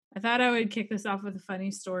I thought I would kick this off with a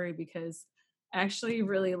funny story because I actually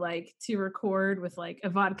really like to record with like a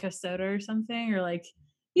vodka soda or something, or like,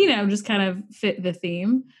 just kind of fit the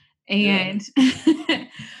theme. Yeah. And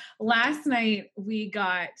last night we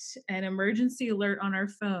got an emergency alert on our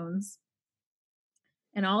phones,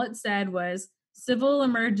 and all it said was civil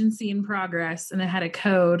emergency in progress. And it had a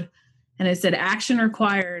code and it said action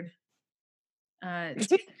required.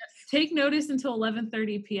 Take notice until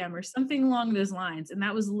 11:30 p.m. or something along those lines, and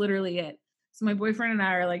that was literally it. So my boyfriend and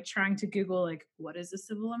I are like trying to Google like, what is a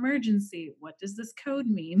civil emergency? What does this code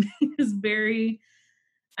mean? It's very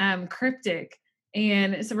cryptic.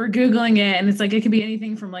 And so we're Googling it, and it's like it could be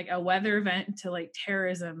anything from like a weather event to like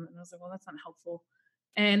terrorism. And I was like, well, that's not helpful.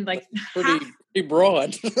 And like Pretty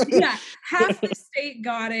broad. yeah, half the state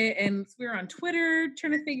got it, and we were on Twitter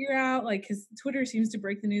trying to figure out like, because Twitter seems to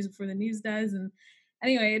break the news before the news does. And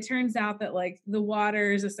anyway, it turns out that like the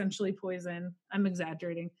water is essentially poison. I'm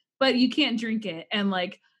exaggerating, but you can't drink it. And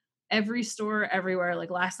like every store everywhere, like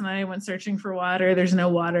last night I went searching for water. There's no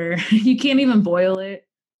water. You can't even boil it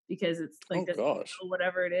because it's like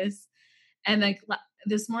whatever it is. And like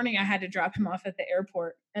this morning I had to drop him off at the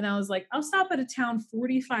airport, and I was like, I'll stop at a town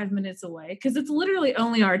 45 minutes away because it's literally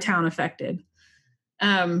only our town affected.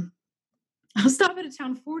 I'll stop at a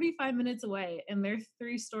town 45 minutes away, and there are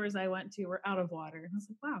 3 stores I went to were out of water. I was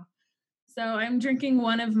like, wow. So I'm drinking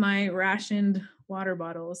one of my rationed water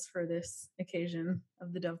bottles for this occasion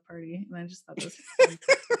of the Dove Party, and I just thought this was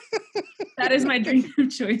fun. That is my drink of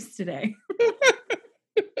choice today.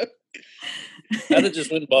 I'd have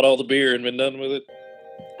just went and bought all the beer and been done with it.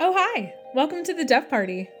 Oh, hi. Welcome to the Dove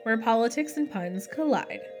Party, where politics and puns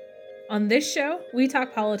collide. On this show, we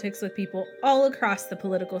talk politics with people all across the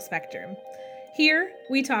political spectrum. Here,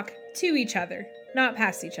 we talk to each other, not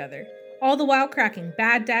past each other, all the while cracking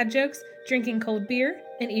bad dad jokes, drinking cold beer,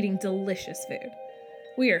 and eating delicious food.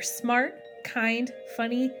 We are smart, kind,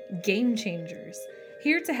 funny game changers,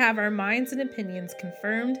 here to have our minds and opinions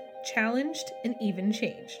confirmed, challenged, and even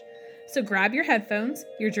changed. So grab your headphones,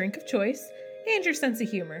 your drink of choice, and your sense of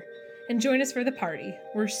humor, and join us for the party.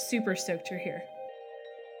 We're super stoked you're here.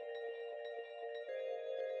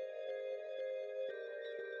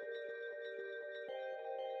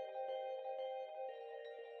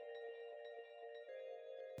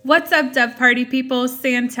 What's up, Dove Party people?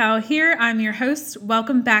 Santel here. I'm your host.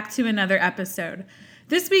 Welcome back to another episode.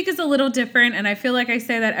 This week is a little different, and I feel like I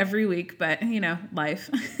say that every week, but, life.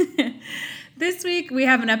 This week, we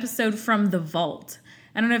have an episode from The Vault.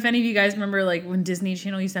 I don't know if any of you guys remember, like, when Disney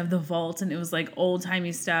Channel used to have The Vault, and it was, like,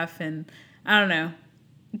 old-timey stuff, and I don't know.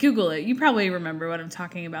 Google it. You probably remember what I'm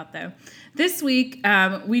talking about, though. This week,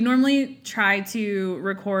 we normally try to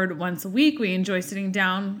record once a week. We enjoy sitting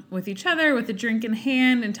down with each other with a drink in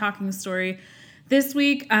hand and talking a story. This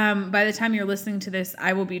week, by the time you're listening to this,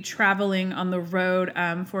 I will be traveling on the road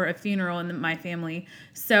for a funeral in my family.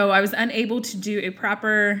 So I was unable to do a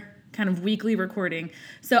proper kind of weekly recording.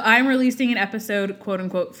 So I'm releasing an episode, quote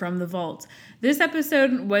unquote, from the vault. This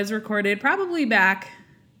episode was recorded probably back,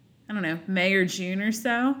 I don't know, May or June or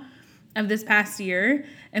so of this past year.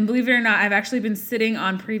 And believe it or not, I've actually been sitting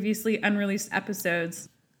on previously unreleased episodes.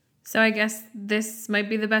 So I guess this might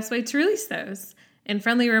be the best way to release those. And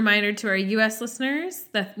friendly reminder to our U.S. listeners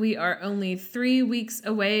that we are only 3 weeks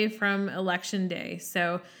away from Election Day.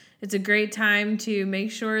 So it's a great time to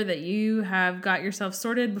make sure that you have got yourself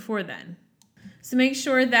sorted before then. So make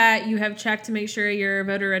sure that you have checked to make sure your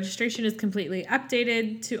voter registration is completely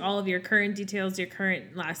updated to all of your current details, your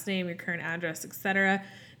current last name, your current address, etc.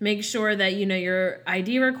 Make sure that you know your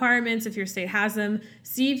ID requirements if your state has them.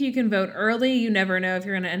 See if you can vote early. You never know if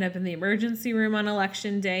you're going to end up in the emergency room on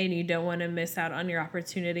Election Day, and you don't want to miss out on your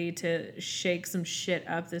opportunity to shake some shit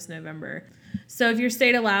up this November. So if your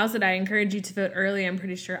state allows it, I encourage you to vote early. I'm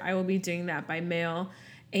pretty sure I will be doing that by mail.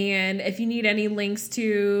 And if you need any links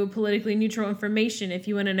to politically neutral information, if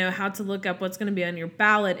you want to know how to look up what's going to be on your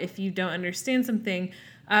ballot, if you don't understand something,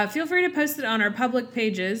 feel free to post it on our public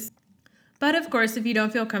pages. But of course, if you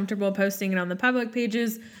don't feel comfortable posting it on the public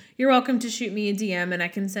pages, you're welcome to shoot me a DM and I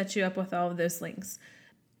can set you up with all of those links.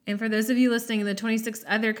 And for those of you listening in the 26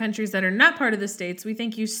 other countries that are not part of the states, we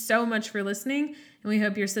thank you so much for listening, and we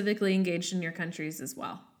hope you're civically engaged in your countries as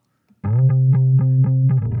well.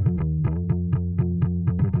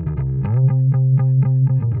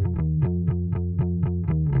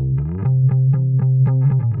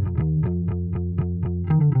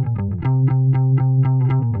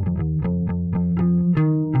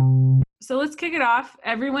 So let's kick it off.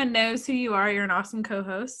 Everyone knows who you are. You're an awesome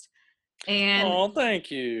co-host. And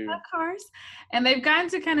thank you. Of course. And they've gotten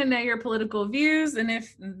to kind of know your political views. And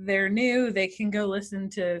if they're new, they can go listen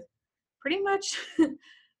to pretty much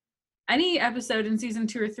any episode in season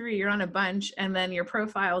 2 or 3, you're on a bunch, and then your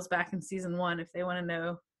profile's back in season 1 if they want to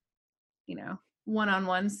know,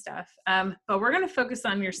 one-on-one stuff. But we're going to focus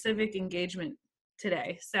on your civic engagement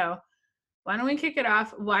today. So why don't we kick it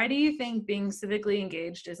off? Why do you think being civically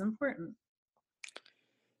engaged is important?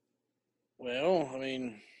 Well,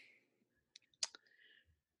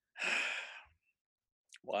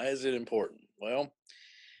 why is it important? Well,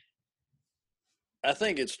 I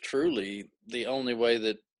think it's truly the only way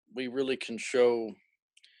that we really can show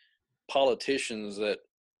politicians that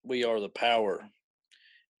we are the power,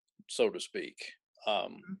 so to speak.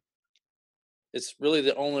 It's really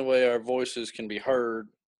the only way our voices can be heard,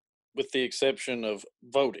 with the exception of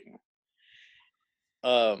voting.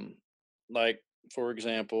 Like, for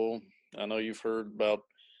example, I know you've heard about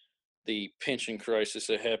the pension crisis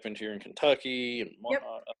that happened here in Kentucky and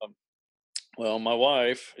whatnot. Well, my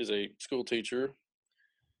wife is a school teacher,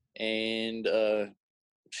 and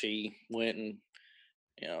she went and,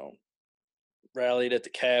 rallied at the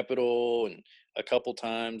Capitol and a couple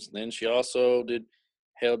times. And then she also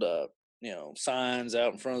held signs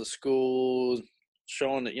out in front of the schools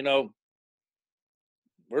showing that,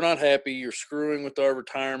 we're not happy. You're screwing with our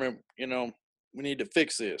retirement. We need to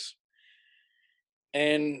fix this.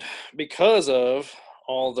 And because of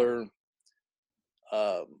all their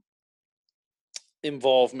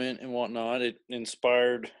involvement and whatnot, it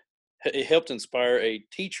helped inspire a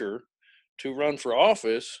teacher to run for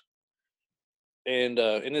office. And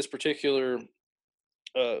in this particular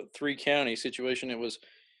 3-county situation, it was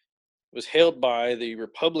held by the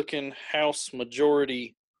Republican House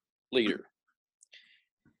Majority Leader.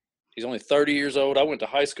 He's only 30 years old. I went to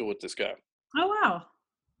high school with this guy. Oh, wow.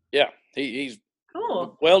 Yeah, he's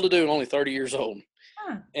cool, well-to-do and only 30 years old.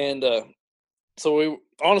 Huh. And so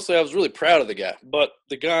honestly, I was really proud of the guy. But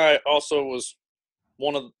the guy also was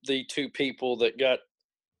one of the 2 people that got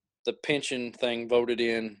the pension thing voted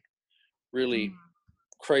in really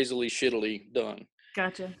crazily, shittily done.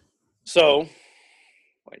 Gotcha. So,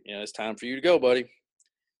 it's time for you to go, buddy.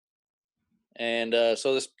 And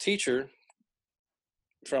so this teacher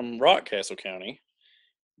from Rockcastle County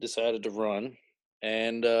decided to run,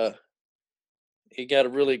 and he got a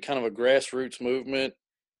really kind of a grassroots movement,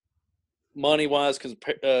 money-wise,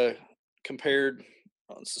 compared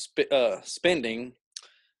spending.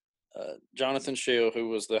 Jonathan Shell, who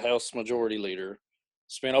was the House Majority Leader,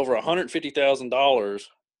 spent over $150,000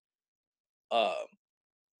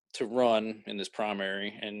 to run in this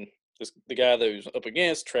primary, and the guy that was up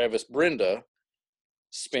against, Travis Brenda,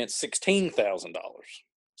 spent $16,000.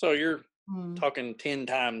 So you're talking 10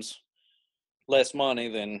 times less money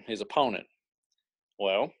than his opponent.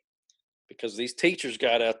 Well, because these teachers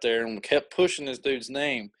got out there and kept pushing this dude's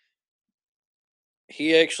name,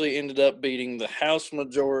 he actually ended up beating the House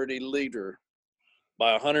Majority Leader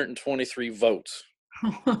by 123 votes.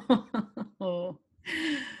 Oh,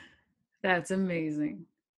 that's amazing.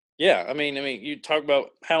 Yeah, I mean, you talk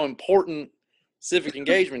about how important civic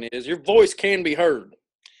engagement is. Your voice can be heard.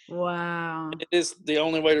 Wow. It is the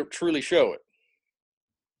only way to truly show it.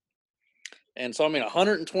 And so,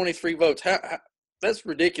 123 votes, that's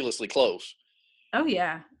ridiculously close. Oh,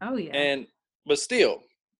 yeah. But still,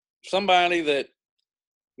 somebody that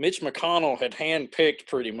Mitch McConnell had handpicked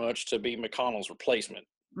pretty much to be McConnell's replacement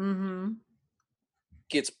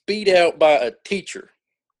gets beat out by a teacher.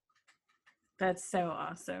 That's so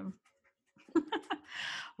awesome.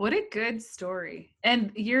 What a good story.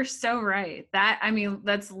 And you're so right.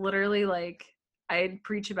 That's literally I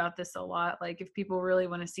preach about this a lot. If people really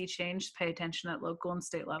want to see change, pay attention at local and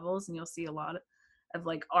state levels, and you'll see a lot of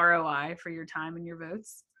ROI for your time and your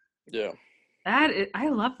votes. Yeah. I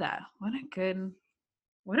love that.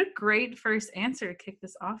 What a great first answer to kick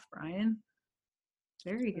this off, Brian.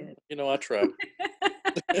 Very good. I try.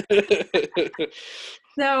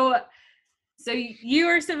 So you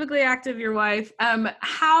are civically active, your wife.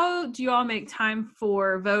 How do you all make time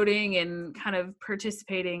for voting and kind of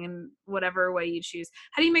participating in whatever way you choose?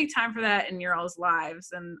 How do you make time for that in your all's lives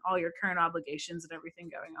and all your current obligations and everything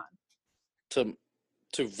going on?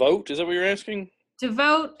 To vote? Is that what you're asking? To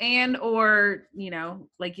vote or,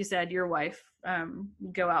 like you said, your wife,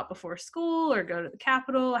 go out before school or go to the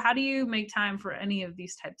Capitol. How do you make time for any of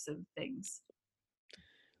these types of things?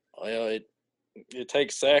 Well, it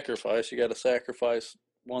takes sacrifice. You got to sacrifice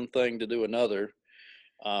one thing to do another.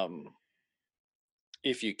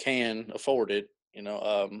 If you can afford it,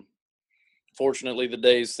 fortunately, the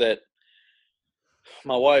days that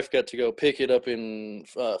my wife got to go pick it up in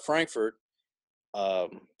Frankfurt,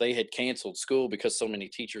 they had canceled school because so many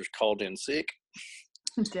teachers called in sick.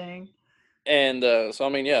 Dang. And so,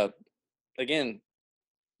 again,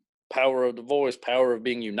 power of the voice, power of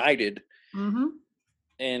being united. Mm-hmm.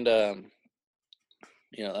 And,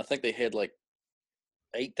 I think they had like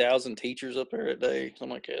 8,000 teachers up there a day, something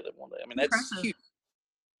like that one day. I mean, that's Impressive. huge.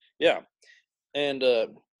 Yeah. And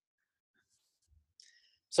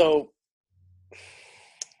so,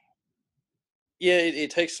 yeah, it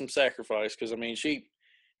takes some sacrifice because, I mean, she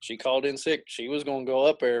called in sick. She was going to go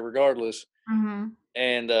up there regardless. Mm-hmm.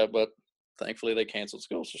 And, but thankfully they canceled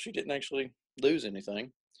school, so she didn't actually lose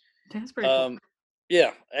anything. That's pretty cool.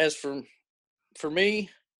 Yeah. As for me,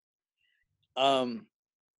 I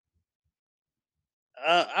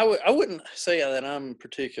wouldn't say that I'm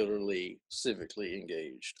particularly civically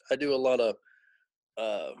engaged. I do a lot of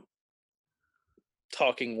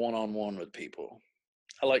talking one-on-one with people.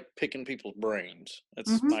 I like picking people's brains.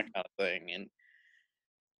 That's my kind of thing. And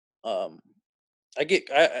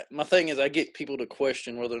my thing is I get people to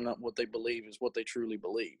question whether or not what they believe is what they truly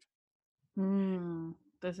believe.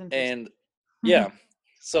 That's interesting. And yeah,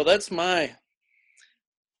 so that's I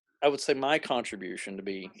would say my contribution to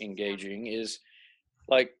be engaging is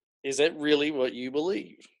like, is that really what you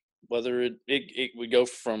believe? Whether it would go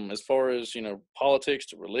from as far as, politics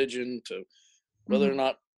to religion to whether or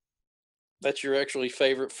not that's your actually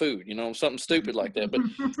favorite food, something stupid like that.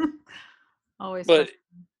 Always. But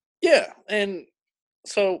yeah. And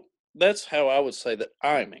so that's how I would say that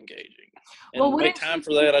I'm engaging. And Well, to make time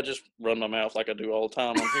for that, I just run my mouth like I do all the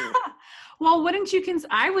time on here. Well, wouldn't you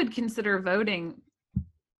I would consider voting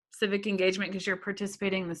civic engagement because you're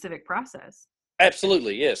participating in the civic process.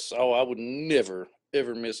 Absolutely, yes. Oh, I would never,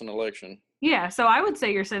 ever miss an election. Yeah, so I would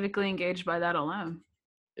say you're civically engaged by that alone.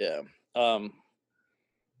 Yeah.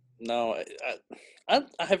 No, I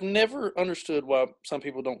have never understood why some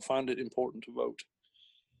people don't find it important to vote.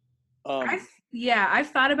 I've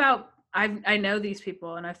thought about, I know these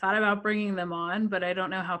people and I thought about bringing them on, but I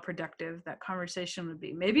don't know how productive that conversation would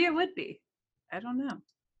be. Maybe it would be. I don't know.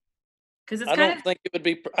 Because I don't think it would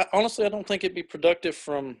be, honestly, I don't think it'd be productive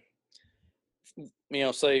from,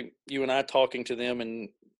 say you and I talking to them and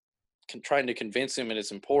trying to convince them that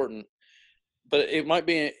it's important. But it might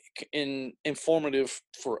be informative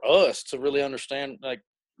for us to really understand, like,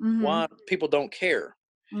 why people don't care.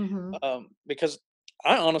 Because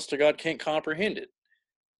I, honest to God, can't comprehend it.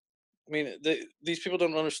 I mean, these people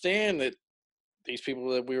don't understand that these people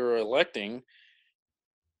that we were electing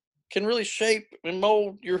can really shape and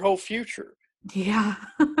mold your whole future. Yeah.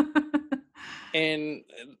 And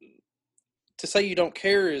to say you don't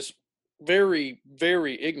care is very,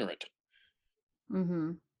 very ignorant.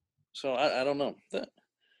 So I don't know. But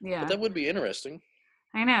that would be interesting.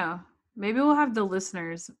 I know. Maybe we'll have the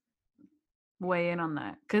listeners weigh in on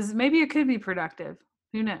that because maybe it could be productive.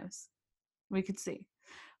 Who knows? We could see.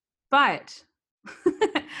 But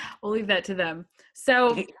we'll leave that to them.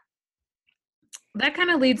 So that kind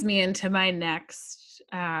of leads me into my next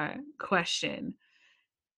question.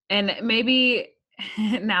 And maybe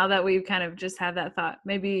now that we've kind of just had that thought,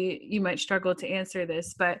 maybe you might struggle to answer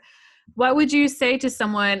this, but what would you say to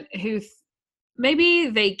someone who maybe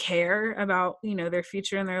they care about, their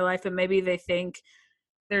future in their life, and maybe they think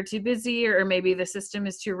they're too busy, or maybe the system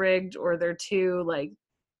is too rigged, or they're too, like,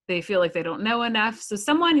 they feel like they don't know enough. So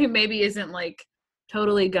someone who maybe isn't like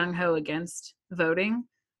totally gung-ho against voting,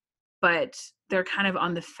 but they're kind of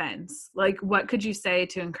on the fence. Like, what could you say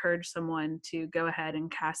to encourage someone to go ahead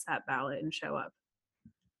and cast that ballot and show up?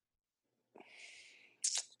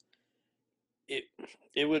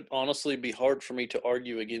 It would honestly be hard for me to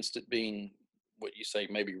argue against it being what you say,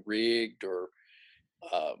 maybe rigged, or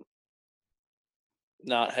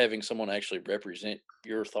not having someone actually represent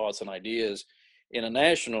your thoughts and ideas in a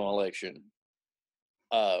national election.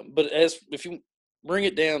 But if you bring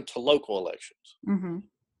it down to local elections,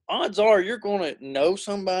 odds are you're going to know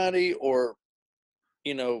somebody, or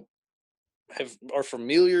are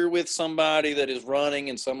familiar with somebody that is running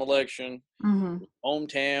in some election,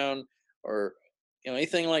 hometown, or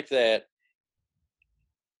anything like that.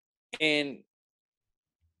 And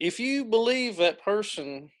if you believe that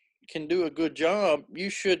person can do a good job,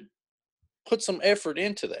 you should put some effort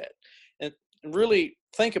into that and really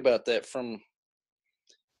think about that from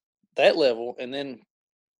that level, and then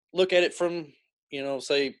look at it from,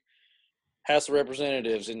 say, House of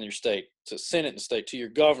Representatives in your state, to Senate in the state, to your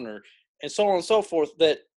governor, and so on and so forth.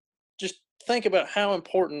 That just think about how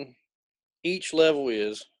important each level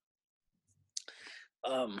is.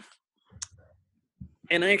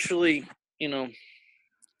 And actually, oh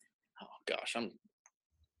gosh, I'm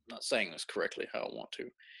not saying this correctly how I want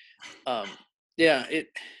to. Yeah,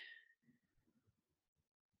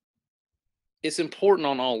 it's important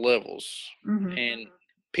on all levels. And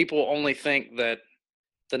people only think that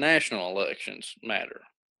the national elections matter,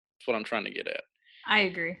 That's what I'm trying to get at. I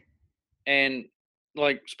agree. And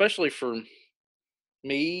like, especially for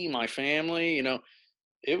me, my family,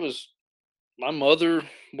 it was my mother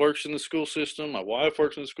works in the school system, my wife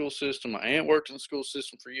works in the school system, my aunt worked in the school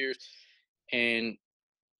system for years, and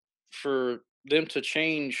for them to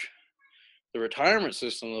change the retirement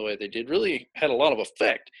system the way they did really had a lot of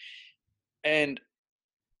effect. And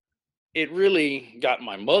it really got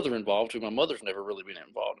my mother involved, who my mother's never really been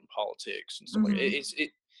involved in politics and stuff like that.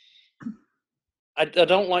 I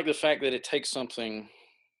don't like the fact that it takes something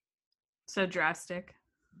so drastic.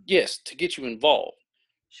 Yes, to get you involved.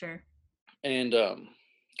 Sure. And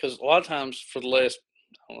because a lot of times for the last,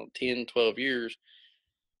 I don't know, 10, 12 years,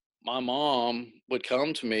 my mom would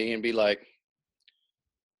come to me and be like,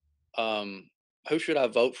 who should I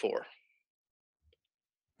vote for?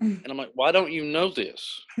 And I'm like, why don't you know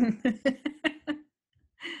this?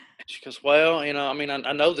 She goes, well, I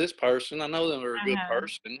know this person. I know them are a good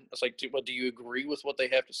person. It's like, do you agree with what they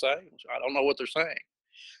have to say? I don't know what they're saying.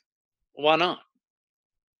 Why not?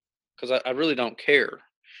 Because I really don't care.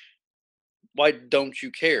 Why don't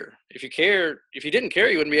you care? If you didn't care,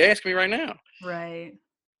 you wouldn't be asking me right now. Right.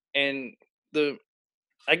 And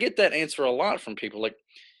I get that answer a lot from people. Like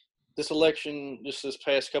this election, just this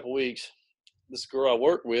past couple weeks, this girl I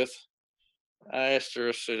work with, I asked her,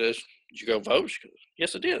 I said, did you go vote? She goes,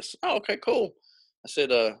 yes, I did. I said, oh, okay, cool. I said,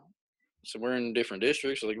 we're in different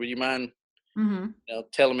districts. Like, would you mind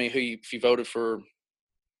telling me if you voted for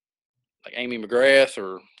like Amy McGrath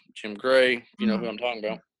or Jim Gray, if you know who I'm talking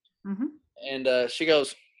about? And she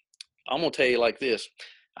goes, I'm going to tell you like this.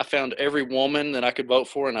 I found every woman that I could vote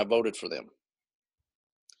for, and I voted for them.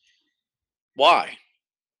 Why?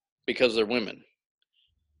 Because they're women.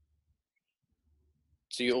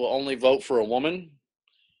 So you'll only vote for a woman?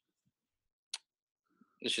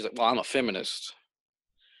 And she's like, well, I'm a feminist.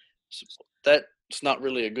 So that's not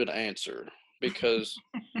really a good answer, because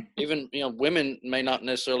even, women may not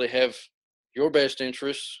necessarily have your best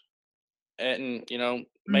interests and,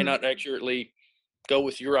 may not accurately go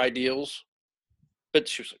with your ideals. But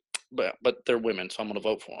she was like, but they're women, so I'm going to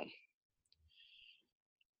vote for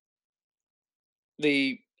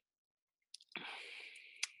them.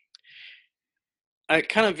 I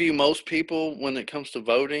kind of view most people, when it comes to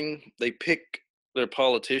voting, they pick their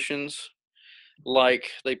politicians like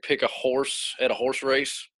they pick a horse at a horse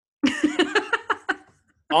race.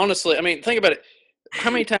 Honestly, think about it. How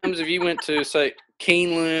many times have you went to, say,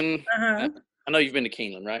 Keeneland? I know you've been to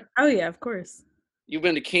Keeneland, right? Oh, yeah, of course. You've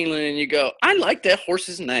been to Keeneland and you go, I like that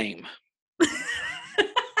horse's name.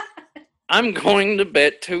 I'm going to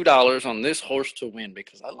bet $2 on this horse to win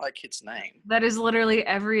because I like its name. That is literally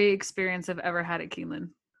every experience I've ever had at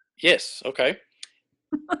Keeneland. Yes, okay.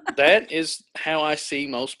 That is how I see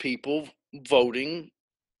most people voting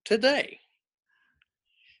today.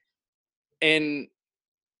 And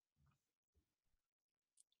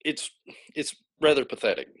it's rather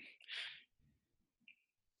pathetic,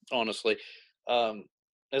 honestly.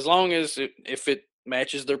 As long as if it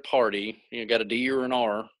matches their party, got a D or an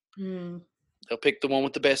R, they'll pick the one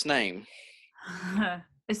with the best name.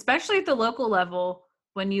 Especially at the local level,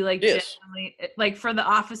 when you genuinely, like for the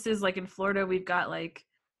offices, like in Florida, we've got like,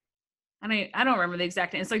 I don't remember the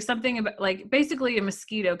exact name. It's like something about like basically a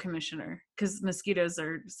mosquito commissioner, because mosquitoes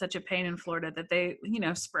are such a pain in Florida that they,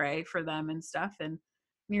 spray for them and stuff. And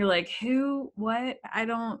you're like, who, what?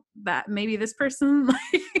 Maybe this person,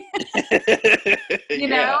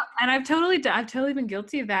 know? And I've totally been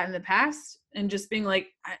guilty of that in the past, and just being like,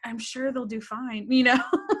 I'm sure they'll do fine,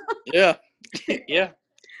 Yeah. Yeah.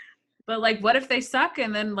 But like, what if they suck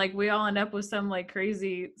and then like we all end up with some like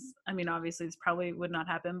crazy, obviously this probably would not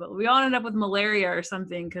happen, but we all end up with malaria or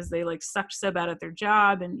something because they like sucked so bad at their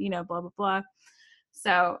job and, blah, blah, blah.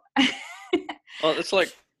 So. Well, it's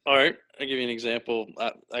like, all right, I'll give you an example.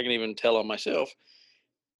 I can even tell on myself.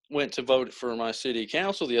 Went to vote for my city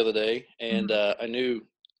council the other day, and I knew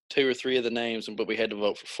 2 or 3 of the names, but we had to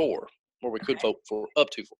vote for 4, or we could vote for up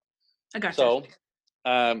to 4. I gotcha. So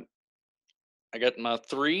I got my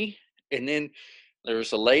 3, and then there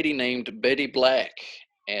was a lady named Betty Black.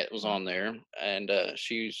 It was on there, and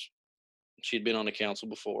she'd been on the council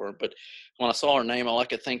before. But when I saw her name, all I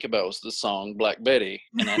could think about was the song Black Betty,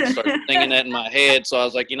 and I started singing that in my head. So I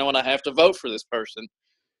was like, you know what, I have to vote for this person.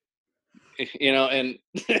 And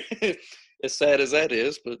as sad as that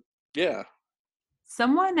is, but yeah.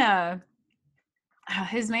 Someone,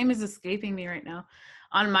 his name is escaping me right now,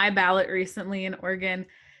 on my ballot recently in Oregon,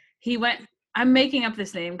 he went, I'm making up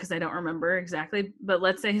this name because I don't remember exactly, but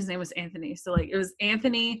let's say his name was Anthony. So like it was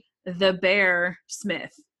Anthony the Bear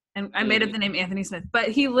Smith. And I made up the name Anthony Smith, but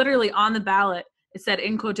he literally on the ballot, it said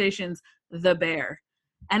in quotations, the bear.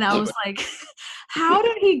 And I was like, how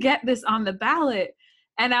did he get this on the ballot?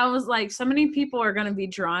 And I was like, so many people are going to be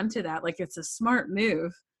drawn to that. Like, it's a smart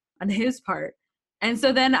move on his part. And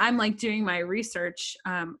so then I'm like doing my research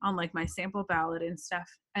on like my sample ballot and stuff.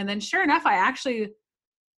 And then sure enough, I actually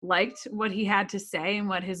liked what he had to say and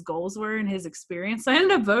what his goals were and his experience. So I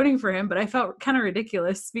ended up voting for him, but I felt kind of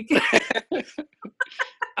ridiculous because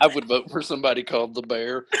I would vote for somebody called the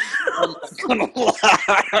Bear. I'm not gonna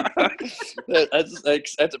lie.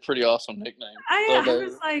 That's a pretty awesome nickname. I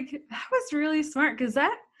was like, that was really smart, because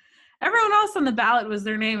that everyone else on the ballot was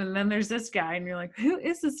their name, and then there's this guy, and you're like, who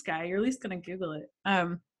is this guy? You're at least gonna Google it.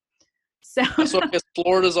 So I guess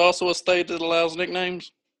Florida's also a state that allows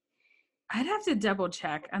nicknames. I'd have to double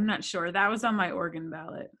check. I'm not sure. That was on my Oregon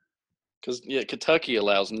ballot. Because Kentucky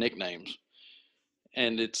allows nicknames,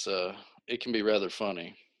 and it can be rather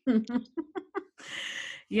funny.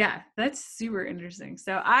 Yeah, that's super interesting.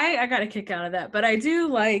 So I got a kick out of that, but I do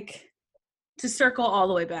like to circle all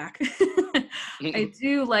the way back. I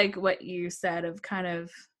do like what you said of kind of,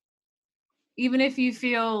 even if you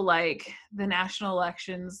feel like the national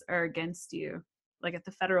elections are against you, like at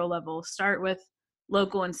the federal level, start with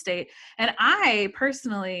local and state. And I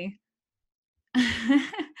personally,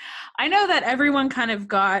 I know that everyone kind of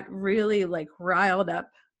got really like riled up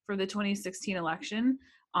for the 2016 election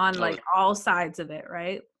on like all sides of it,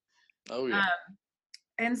 right? Oh yeah.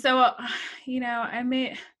 And so, I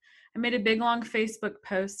made a big long Facebook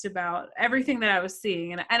post about everything that I was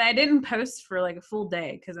seeing, and I didn't post for like a full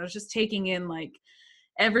day because I was just taking in like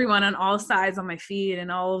everyone on all sides on my feed and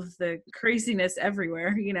all of the craziness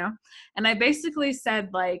everywhere, And I basically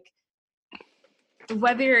said, like,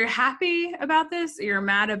 whether you're happy about this or you're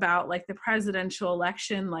mad about like the presidential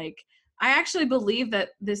election, like, I actually believe that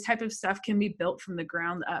this type of stuff can be built from the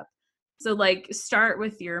ground up. So like, start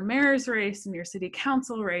with your mayor's race and your city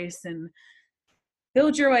council race and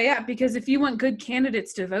build your way up, because if you want good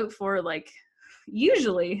candidates to vote for, like,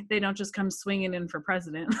 usually they don't just come swinging in for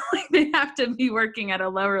president. Like, they have to be working at a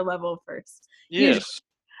lower level first. Yes.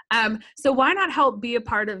 So why not help be a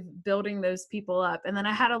part of building those people up? And then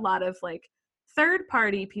I had a lot of like third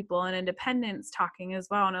party people and independents talking as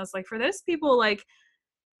well. And I was like, for those people, like,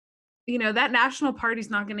 that national party's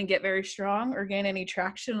not going to get very strong or gain any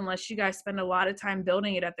traction unless you guys spend a lot of time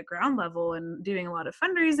building it at the ground level and doing a lot of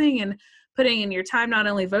fundraising and putting in your time, not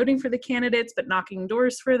only voting for the candidates, but knocking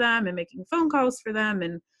doors for them and making phone calls for them.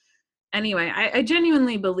 And anyway, I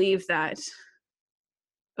genuinely believe that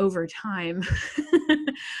over time,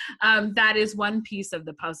 that is one piece of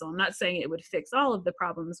the puzzle. I'm not saying it would fix all of the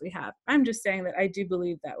problems we have. I'm just saying that I do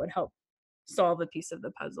believe that would help solve a piece of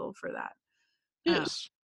the puzzle for that. Yes.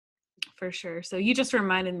 For sure. So you just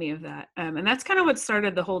reminded me of that. And that's kind of what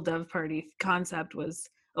started the whole Dove Party concept, was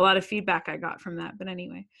a lot of feedback I got from that. But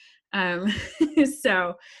anyway,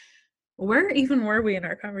 so where even were we in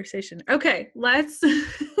our conversation? Okay, let's,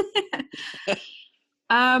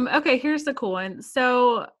 okay, here's the cool one.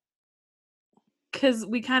 So, because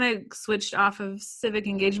we kind of switched off of civic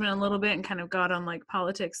engagement a little bit and kind of got on like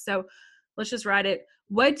politics. So let's just ride it.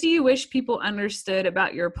 What do you wish people understood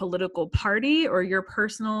about your political party or your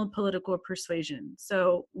personal political persuasion?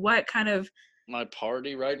 So what kind of... My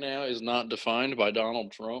party right now is not defined by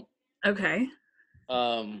Donald Trump. Okay.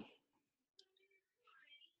 The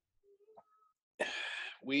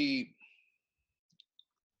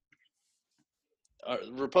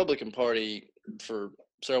Republican Party for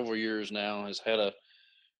several years now has had a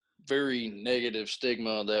very negative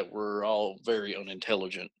stigma that we're all very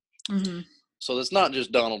unintelligent. Mm-hmm. So that's not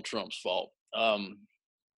just Donald Trump's fault.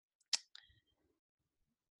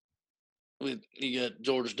 You got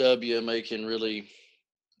George W. making really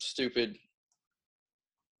stupid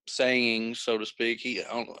sayings, so to speak. He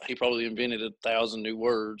probably invented 1,000 new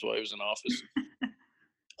words while he was in office.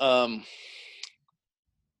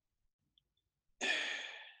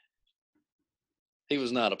 He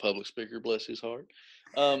was not a public speaker, bless his heart.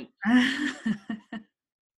 And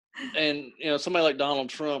somebody like Donald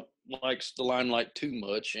Trump likes the limelight too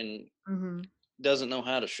much and doesn't know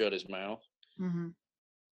how to shut his mouth. Mm-hmm.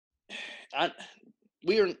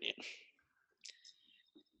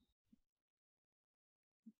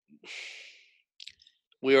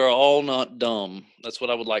 We are all not dumb. That's what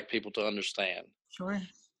I would like people to understand. Sure.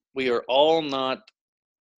 We are all not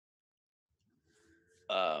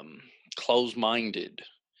closed-minded.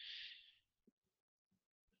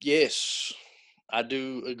 Yes, I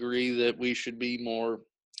do agree that we should be more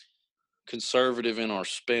conservative in our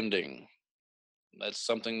spending. That's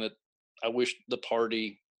something that I wish the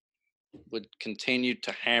party would continue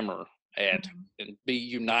to hammer at and be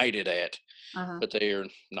united at, but they are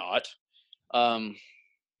not.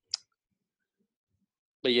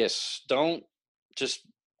 But yes, don't just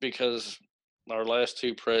because our last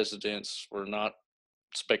two presidents were not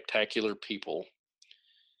spectacular people,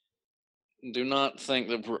 do not think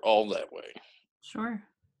that we're all that way. Sure.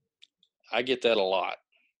 I get that a lot.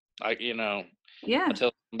 I Yeah.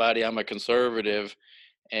 tell somebody I'm a conservative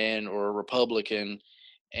or a Republican,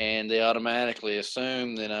 and they automatically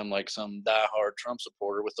assume that I'm like some diehard Trump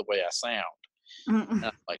supporter with the way I sound. And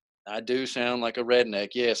I'm like, I do sound like a redneck.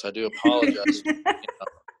 Yes, I do apologize.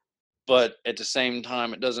 But at the same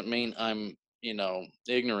time, it doesn't mean I'm,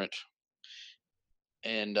 ignorant.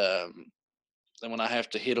 And then when I have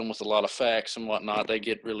to hit them with a lot of facts and whatnot, they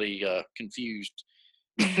get really confused.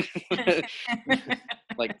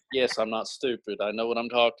 Like, yes, I'm not stupid. I know what I'm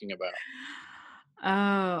talking about.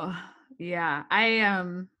 Oh, yeah.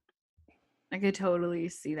 I could totally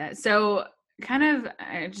see that. So, kind of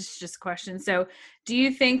just question. So, do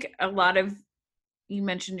you think a lot of you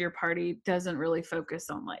mentioned your party doesn't really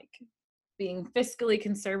focus on like being fiscally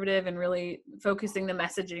conservative and really focusing the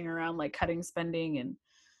messaging around like cutting spending and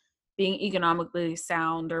being economically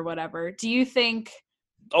sound or whatever? Do you think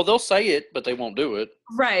Oh, they'll say it, but they won't do it.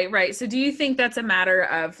 Right. So do you think that's a matter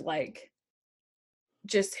of like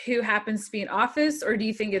just who happens to be in office, or do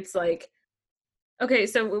you think it's like, okay,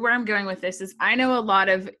 so where I'm going with this is I know a lot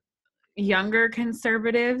of younger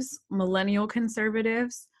conservatives, millennial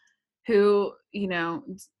conservatives who,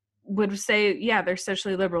 would say, yeah, they're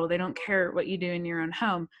socially liberal. They don't care what you do in your own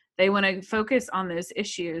home. They want to focus on those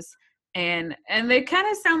issues. And they kind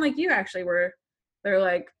of sound like you actually were. They're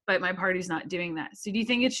like, but my party's not doing that. So do you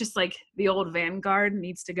think it's just like the old vanguard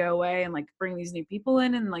needs to go away and like bring these new people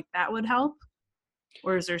in and like that would help?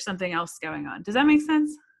 Or is there something else going on? Does that make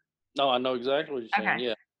sense? No, I know exactly what you're saying.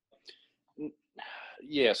 Okay. Yeah.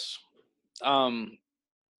 Yes.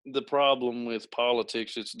 The problem with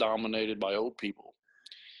politics, it's dominated by old people.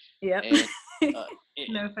 Yep. And,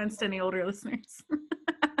 no offense to any older listeners.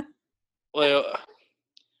 well,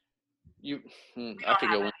 I could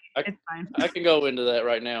go in. It's fine. I can go into that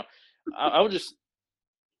right now. I would just.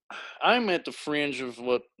 I'm at the fringe of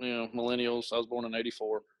what millennials. I was born in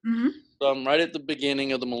 '84, so I'm right at the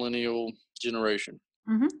beginning of the millennial generation.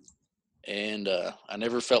 And I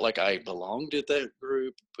never felt like I belonged at that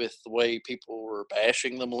group with the way people were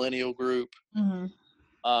bashing the millennial group.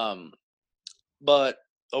 But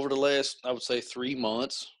over the last, I would say, 3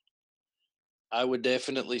 months, I would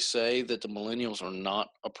definitely say that the millennials are not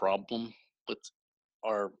a problem with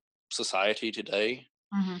our society today.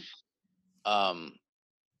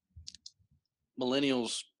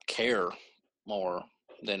 Millennials care more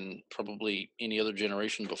than probably any other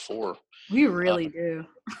generation before. We really do.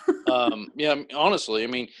 Yeah, honestly, I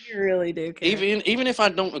mean, we really do care. Even if I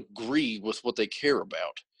don't agree with what they care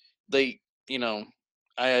about, they,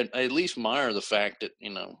 I at least admire the fact that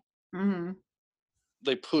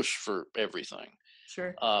they push for everything.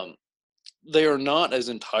 Sure. They are not as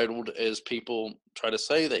entitled as people try to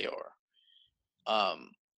say they are.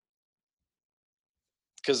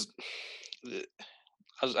 Because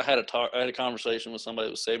I had a conversation with somebody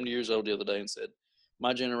that was 70 years old the other day and said,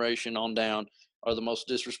 my generation on down are the most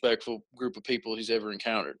disrespectful group of people he's ever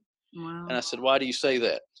encountered. Wow. And I said, why do you say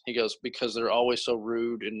that? He goes, because they're always so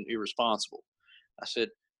rude and irresponsible. I said,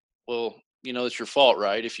 well, it's your fault,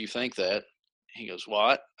 right, if you think that? He goes,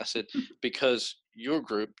 what? I said, because your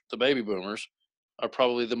group, the baby boomers, are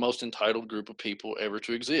probably the most entitled group of people ever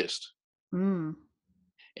to exist. And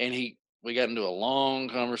we got into a long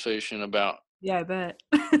conversation about. Yeah, I bet.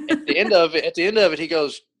 At the end of it, he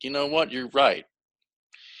goes, you know what? You're right.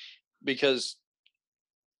 Because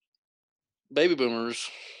baby boomers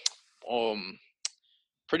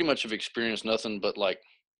pretty much have experienced nothing but like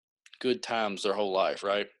good times their whole life,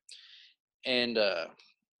 right? And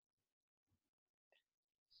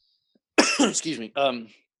excuse me,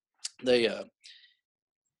 they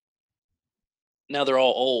now they're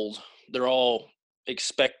all old. They're all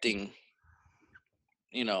expecting,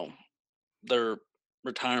 their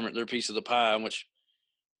retirement, their piece of the pie, which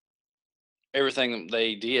everything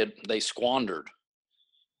they did, they squandered.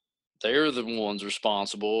 They're the ones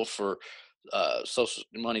responsible for social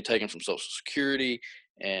money taken from Social Security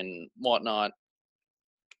and whatnot.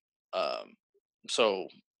 So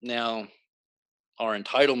now our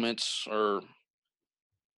entitlements are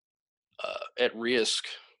at risk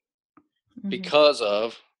because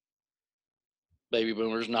of baby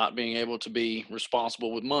boomers not being able to be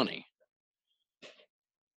responsible with money.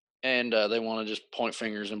 And they want to just point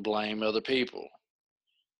fingers and blame other people.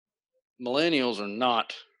 Millennials are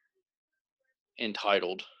not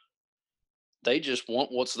entitled. They just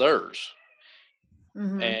want what's theirs.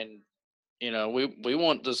 And we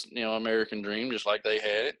want this American dream just like they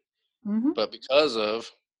had it. Mm-hmm. But because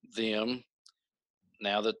of them,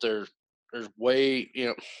 now that there's way,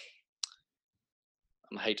 I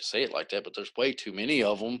hate to say it like that, but there's way too many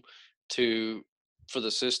of them for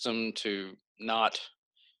the system to not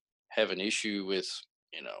have an issue with,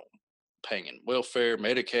 paying in welfare,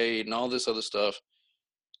 Medicaid, and all this other stuff.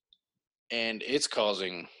 And it's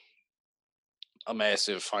causing a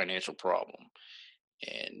massive financial problem.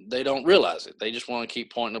 And they don't realize it. They just want to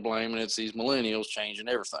keep pointing the blame, and it's these millennials changing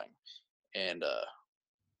everything. And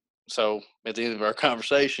so at the end of our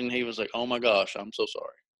conversation, he was like, "Oh my gosh, I'm so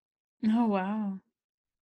sorry." Oh, wow.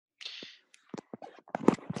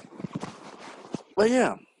 But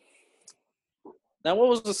yeah. Now, what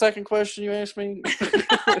was the second question you asked me?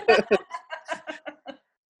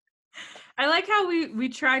 I like how we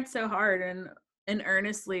tried so hard and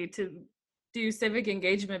earnestly to do civic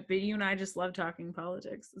engagement, but you and I just love talking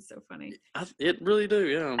politics. It's so funny. It really do,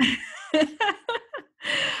 yeah.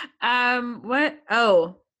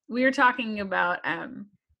 We were talking about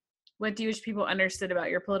what Jewish people understood about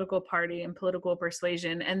your political party and political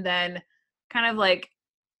persuasion, and then kind of like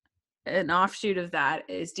an offshoot of that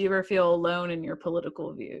is, do you ever feel alone in your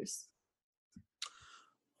political views?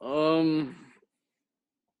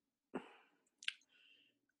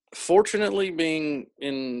 Fortunately, being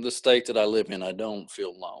in the state that I live in, I don't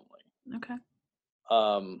feel lonely. Okay.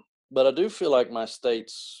 But I do feel like my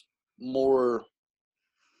state's more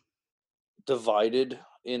divided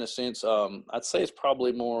in a sense. I'd say it's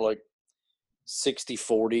probably more like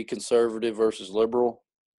 60-40 conservative versus liberal.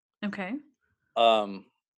 Okay.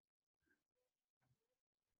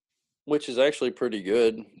 Which is actually pretty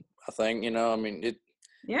good, I think. I mean,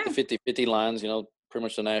 Yeah. the 50-50 lines, pretty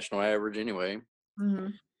much the national average anyway. Mm-hmm.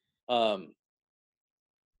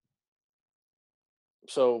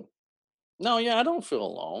 So, no, yeah, I don't feel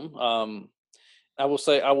alone. I will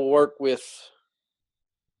say I work with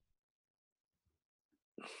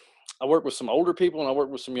some older people and I work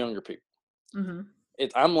with some younger people. Mm-hmm.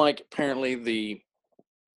 I'm like apparently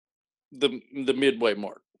the midway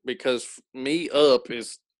mark, because me up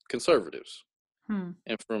is conservatives, and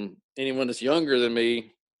from anyone that's younger than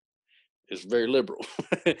me is very liberal.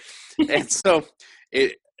 And so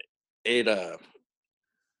it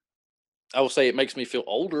I will say it makes me feel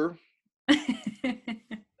older,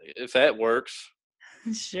 if that works.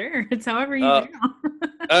 Sure, it's however you feel.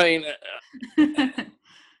 I mean,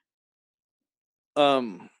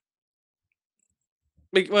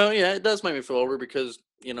 well, yeah, it does make me feel older because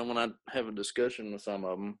when I have a discussion with some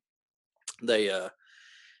of them, they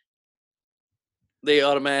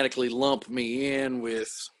automatically lump me in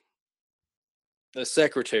with a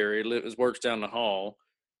secretary who works down the hall,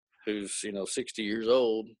 who's 60 years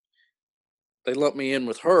old. They lump me in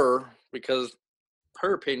with her because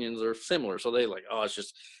her opinions are similar. So they like, oh, it's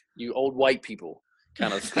just you old white people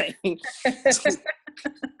kind of thing.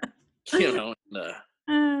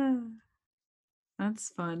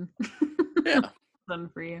 That's fun. Yeah. Fun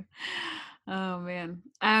for you. Oh man.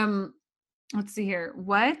 Let's see here.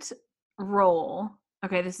 What role?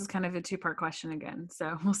 Okay, this is kind of a two-part question again,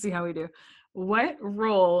 so we'll see how we do. What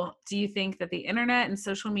role do you think that the internet and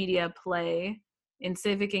social media play in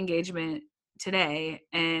civic engagement today,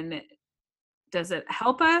 and does it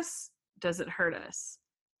help us? Does it hurt us?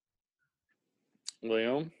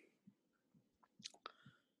 Well,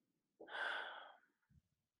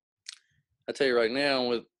 I tell you right now,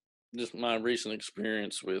 with just my recent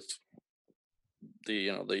experience with the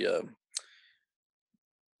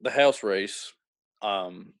House race,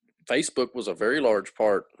 Facebook was a very large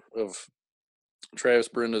part of Travis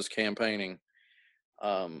Brenda's campaigning.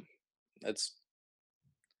 That's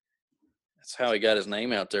how he got his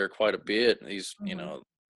name out there quite a bit. These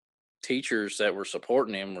teachers that were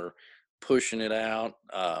supporting him were pushing it out.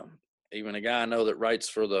 Even a guy I know that writes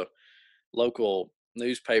for the local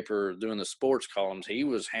newspaper doing the sports columns, he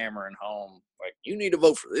was hammering home like, you need to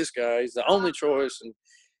vote for this guy, he's the only choice. And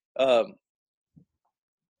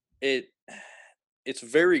it's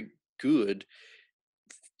very good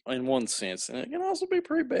in one sense, and it can also be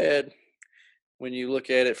pretty bad when you look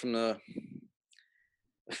at it from the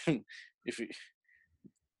if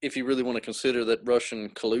you really want to consider that Russian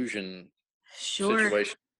collusion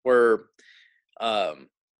situation where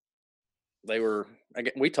they were,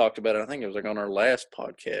 we talked about it, I think it was like on our last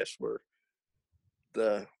podcast, where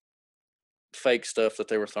the fake stuff that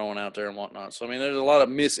they were throwing out there and whatnot. So I mean, there's a lot of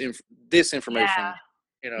disinformation.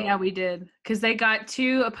 Yeah, we did, because they got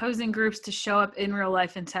two opposing groups to show up in real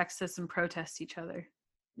life in Texas and protest each other.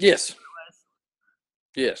 Yes.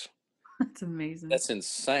 Yes. That's amazing. That's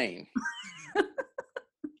insane.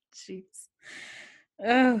 Jeez.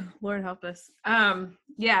 Oh, Lord help us.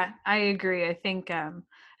 Yeah, I agree. I think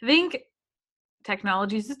I think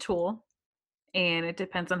technology is a tool, and it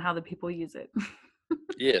depends on how the people use it.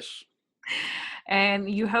 Yes. And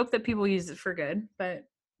you hope that people use it for good, but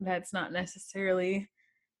that's not necessarily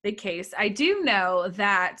the case. I do know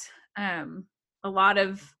that a lot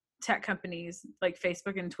of tech companies like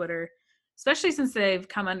Facebook and Twitter, especially since they've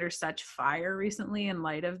come under such fire recently in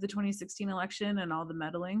light of the 2016 election and all the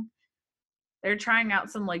meddling, they're trying out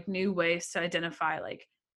some like new ways to identify like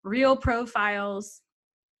real profiles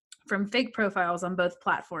from fake profiles on both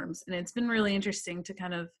platforms. And it's been really interesting to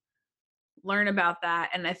kind of learn about that.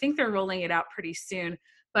 And I think they're rolling it out pretty soon.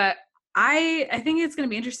 But I think it's going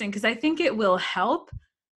to be interesting because I think it will help.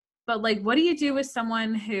 But like, what do you do with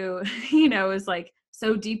someone who, is like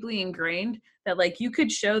so deeply ingrained that like you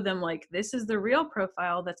could show them like this is the real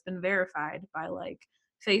profile that's been verified by like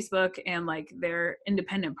Facebook and like their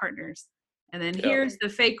independent partners. And then here's the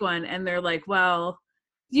fake one. And they're like, well,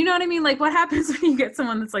 you know what I mean? Like what happens when you get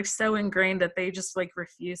someone that's like so ingrained that they just like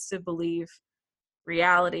refuse to believe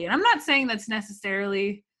reality? And I'm not saying that's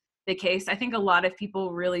necessarily the case. I think a lot of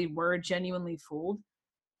people really were genuinely fooled.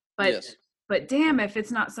 But But damn, if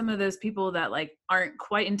it's not some of those people that like aren't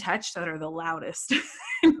quite in touch that are the loudest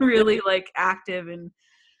and really like active and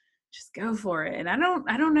just go for it. And I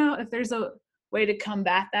don't know if there's a way to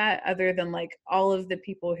combat that other than like all of the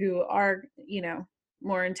people who are,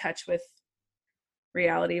 more in touch with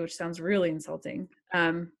reality, which sounds really insulting.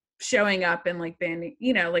 Showing up and like banning,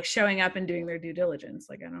 like showing up and doing their due diligence.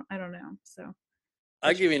 Like I don't know. So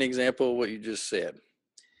I'll give you an example of what you just said.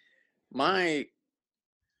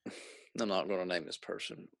 I'm not going to name this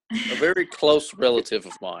person. A very close relative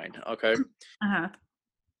of mine, okay?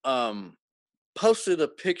 Posted a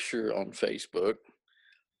picture on Facebook,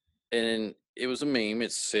 and it was a meme.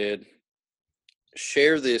 It said,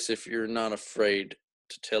 "Share this if you're not afraid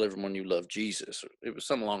to tell everyone you love Jesus." It was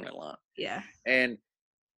something along that line. Yeah. And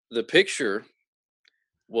the picture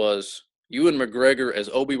was Ewan McGregor as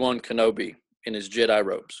Obi-Wan Kenobi in his Jedi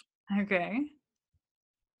robes. Okay.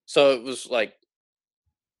 So it was like,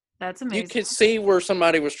 that's amazing. You could see where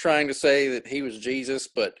somebody was trying to say that he was Jesus,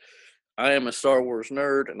 but I am a Star Wars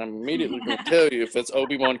nerd, and I'm immediately going to tell you if it's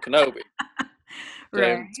Obi-Wan Kenobi.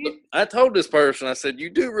 Right. So I told this person, I said, you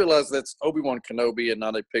do realize that's Obi-Wan Kenobi and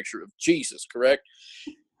not a picture of Jesus, correct?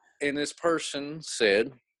 And this person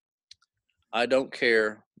said, I don't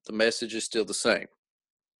care. The message is still the same.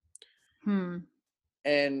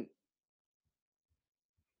 And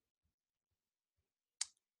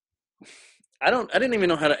I didn't even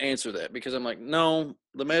know how to answer that because I'm like, no,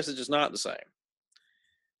 the message is not the same.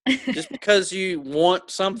 Just because you want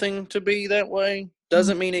something to be that way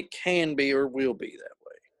doesn't mean it can be or will be that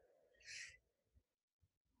way.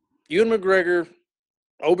 Ewan McGregor,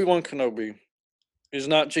 Obi-Wan Kenobi, is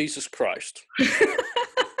not Jesus Christ.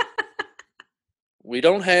 We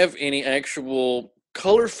don't have any actual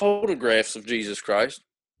color photographs of Jesus Christ.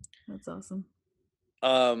 That's awesome.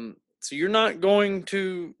 So you're not going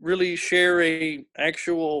to really share a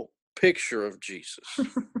actual picture of Jesus.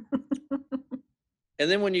 And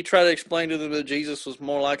then when you try to explain to them that Jesus was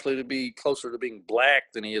more likely to be closer to being black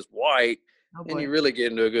than he is white, and you really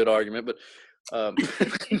get into a good argument. But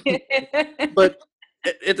but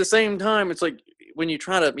at the same time, it's like when you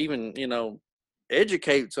try to even,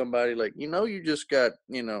 educate somebody, like, you just got,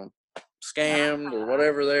 scammed or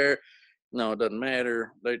whatever there. No, it doesn't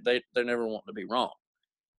matter. They never want to be wrong.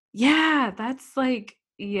 Yeah, that's like,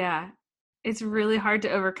 it's really hard to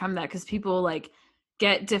overcome that because people like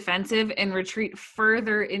get defensive and retreat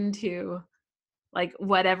further into like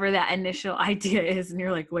whatever that initial idea is. And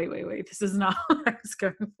you're like, wait, this is not what I was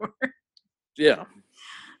going for. Yeah.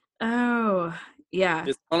 Oh, yeah.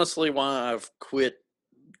 It's honestly why I've quit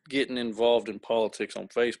getting involved in politics on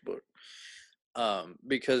Facebook.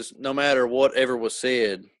 Because no matter whatever was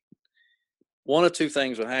said, one of two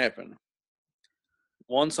things would happen.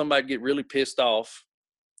 One, somebody'd get really pissed off,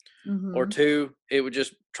 or two, it would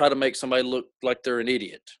just try to make somebody look like they're an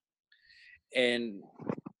idiot. And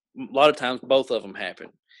a lot of times, both of them happen.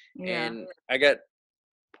 Yeah. And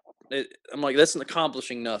I'm like, that's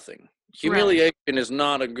accomplishing nothing. Humiliation is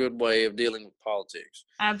not a good way of dealing with politics.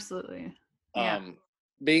 Absolutely. Yeah.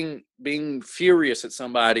 Being furious at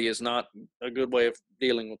somebody is not a good way of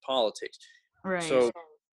dealing with politics. Right. So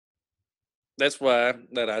that's why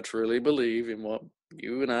that I truly believe in what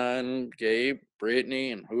you and I and Gabe,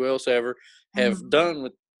 Brittany, and who else ever have done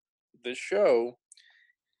with this show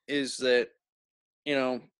is that,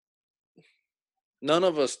 none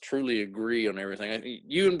of us truly agree on everything.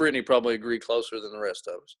 You and Brittany probably agree closer than the rest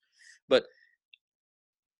of us. But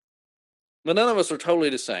none of us are totally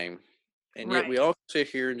the same. And yet we all sit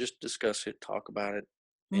here and just discuss it, talk about it. At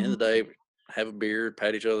the end of the day, have a beer,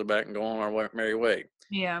 pat each other back, and go on our merry way.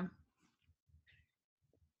 Yeah.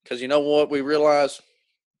 Because you know what we realize?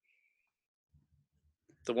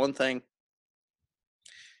 The one thing,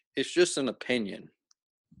 it's just an opinion.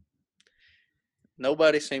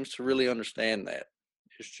 Nobody seems to really understand that.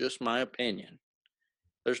 It's just my opinion.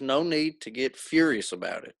 There's no need to get furious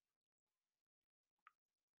about it.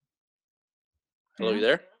 Hello, you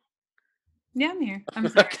there? Yeah, I'm here. I'm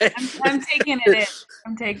sorry. Okay. I'm taking it in.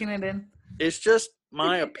 I'm taking it in. It's just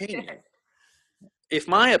my opinion. If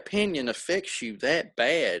my opinion affects you that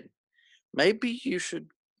bad, maybe you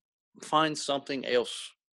should find something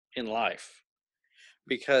else in life.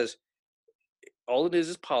 Because all it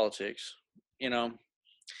is politics. You know,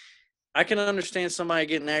 I can understand somebody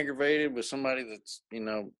getting aggravated with somebody that's,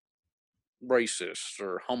 racist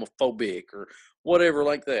or homophobic or whatever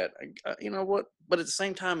like that. You know what? But at the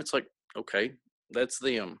same time, it's like, okay, that's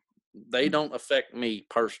them. They don't affect me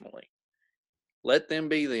personally. Let them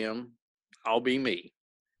be them. I'll be me.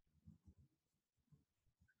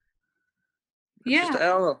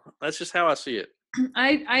 That's just how I see it.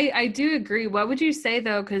 I do agree. What would you say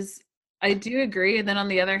though? Because I do agree. And then on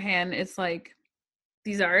the other hand, it's like,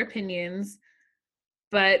 these are opinions,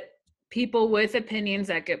 but people with opinions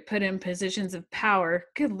that get put in positions of power,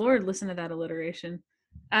 good Lord, listen to that alliteration.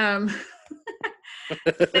 Then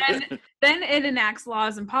it enacts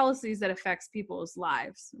laws and policies that affects people's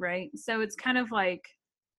lives, right? So it's kind of like,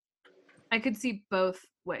 I could see both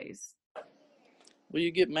ways. Well,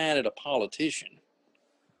 you get mad at a politician.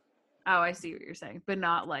 Oh, I see what you're saying, but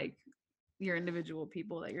not like your individual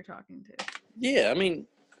people that you're talking to. Yeah, I mean,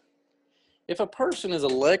 if a person is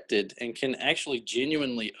elected and can actually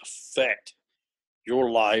genuinely affect your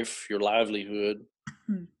life, your livelihood,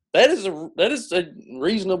 that is a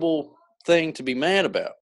reasonable thing to be mad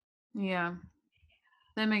about. Yeah,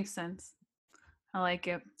 that makes sense. I like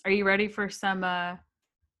it. Are you ready for some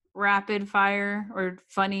rapid fire or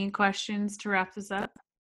funny questions to wrap this up?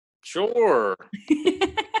 Sure.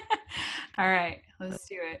 All right, let's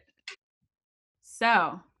do it.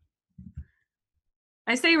 So,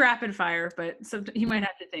 I say rapid fire, but you might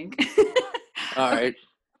have to think. All right.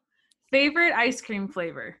 Favorite ice cream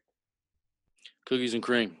flavor? Cookies and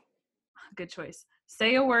cream. Good choice.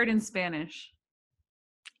 Say a word in Spanish.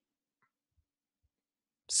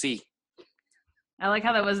 Sí. I like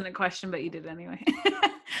how that wasn't a question, but you did anyway.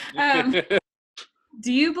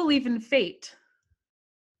 Do you believe in fate?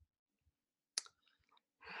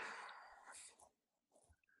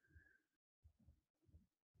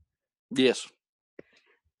 Yes.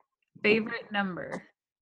 Favorite number?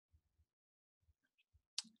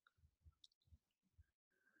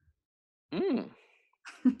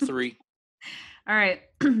 Three. All right.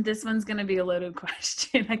 This one's going to be a loaded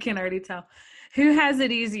question. I can already tell. Who has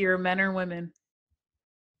it easier, men or women?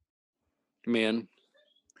 Men.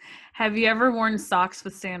 Have you ever worn socks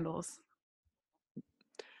with sandals?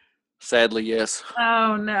 Sadly, yes.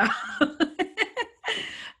 Oh, no.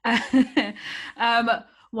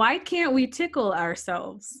 Why can't we tickle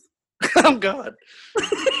ourselves? Oh, God.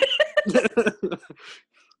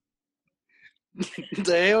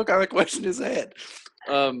 The hell kind of question is that?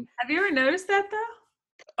 Have you ever noticed that,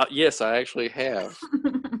 though? Yes, I actually have.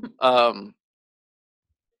 I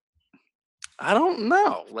don't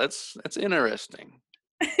know. That's interesting.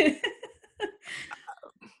 I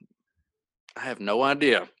have no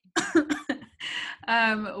idea.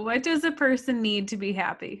 What does a person need to be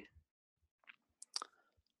happy?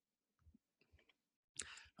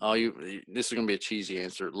 Oh, this is gonna be a cheesy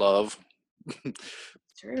answer. Love.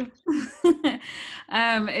 True.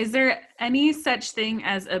 Is there any such thing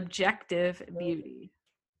as objective beauty?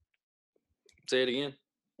 Say it again.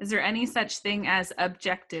 Is there any such thing as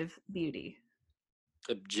objective beauty?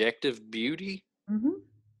 Objective beauty? Mm-hmm.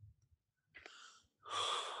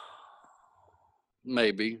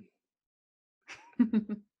 Maybe. I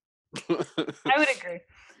would agree.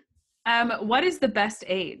 What is the best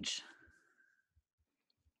age?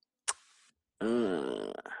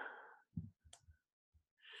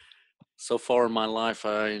 So far in my life,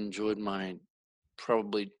 I enjoyed my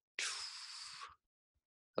probably,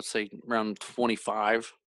 let's say, around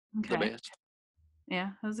 25. Okay. The best.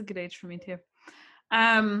 Yeah, that was a good age for me too.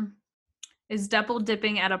 Is double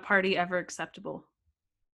dipping at a party ever acceptable?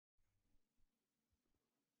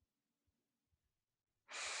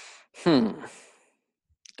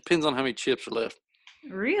 Depends on how many chips are left.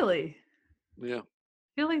 Really? Yeah.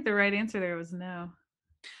 I feel like the right answer there was no.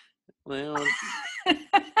 Well,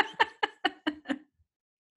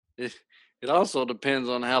 it also depends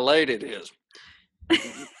on how late it is.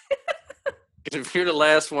 If you're the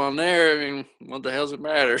last one there, I mean, what the hell's it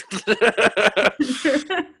matter?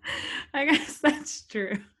 I guess that's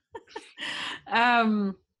true.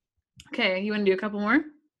 Okay, you want to do a couple more?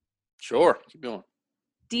 Sure, keep going.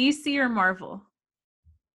 DC or Marvel?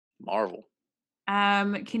 Marvel.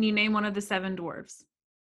 Can you name one of the 7 dwarves?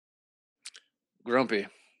 Grumpy.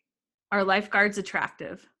 Are lifeguards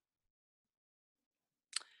attractive?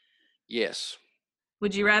 Yes.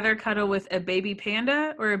 Would you rather cuddle with a baby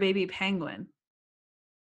panda or a baby penguin?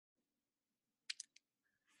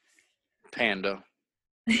 Panda.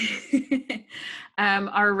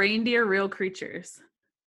 Are reindeer real creatures?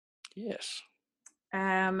 Yes.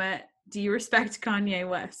 Do you respect Kanye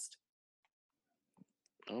West?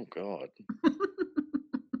 Oh, God.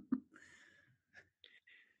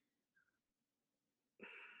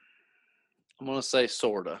 I'm going to say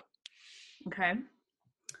sorta. Okay.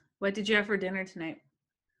 What did you have for dinner tonight?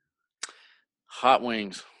 Hot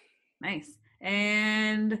wings. Nice.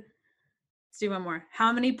 And let's do one more.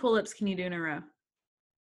 How many pull-ups can you do in a row?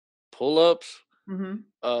 Pull-ups? Mm-hmm.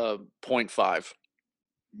 0.5.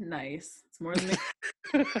 Nice. It's more than me.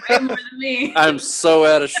 Way more than me. I'm so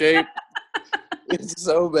out of shape. It's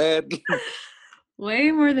so bad.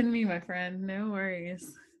 Way more than me, my friend. No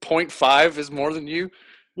worries. 0.5 is more than you?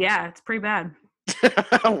 Yeah, it's pretty bad.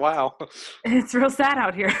 Wow. It's real sad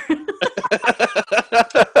out here.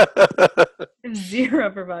 Zero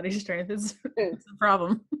upper body strength. It's a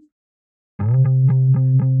problem.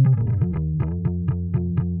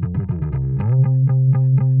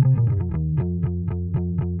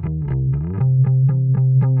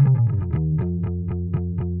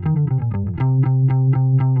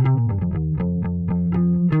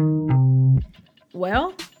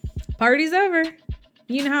 Well, party's over.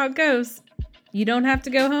 You know how it goes. You don't have to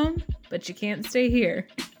go home, but you can't stay here.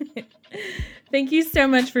 Thank you so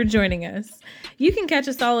much for joining us. You can catch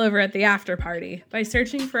us all over at the after party by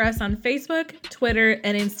searching for us on Facebook, Twitter,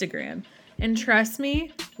 and Instagram. And trust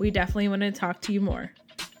me, we definitely want to talk to you more.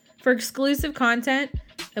 For exclusive content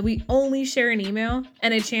that we only share in email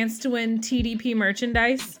and a chance to win TDP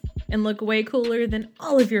merchandise and look way cooler than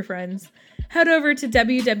all of your friends, head over to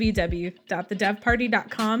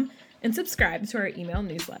www.thedevparty.com and subscribe to our email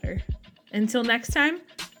newsletter. Until next time,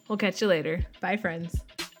 we'll catch you later. Bye, friends.